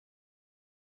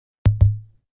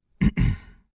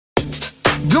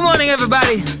Good morning,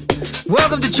 everybody.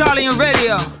 Welcome to Charleon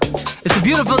Radio. It's a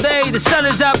beautiful day. The sun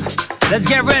is up. Let's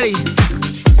get ready.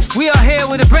 We are here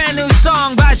with a brand new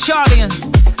song by Charleon.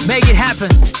 Make it happen.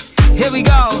 Here we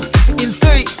go. In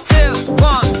 3, 2,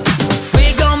 1.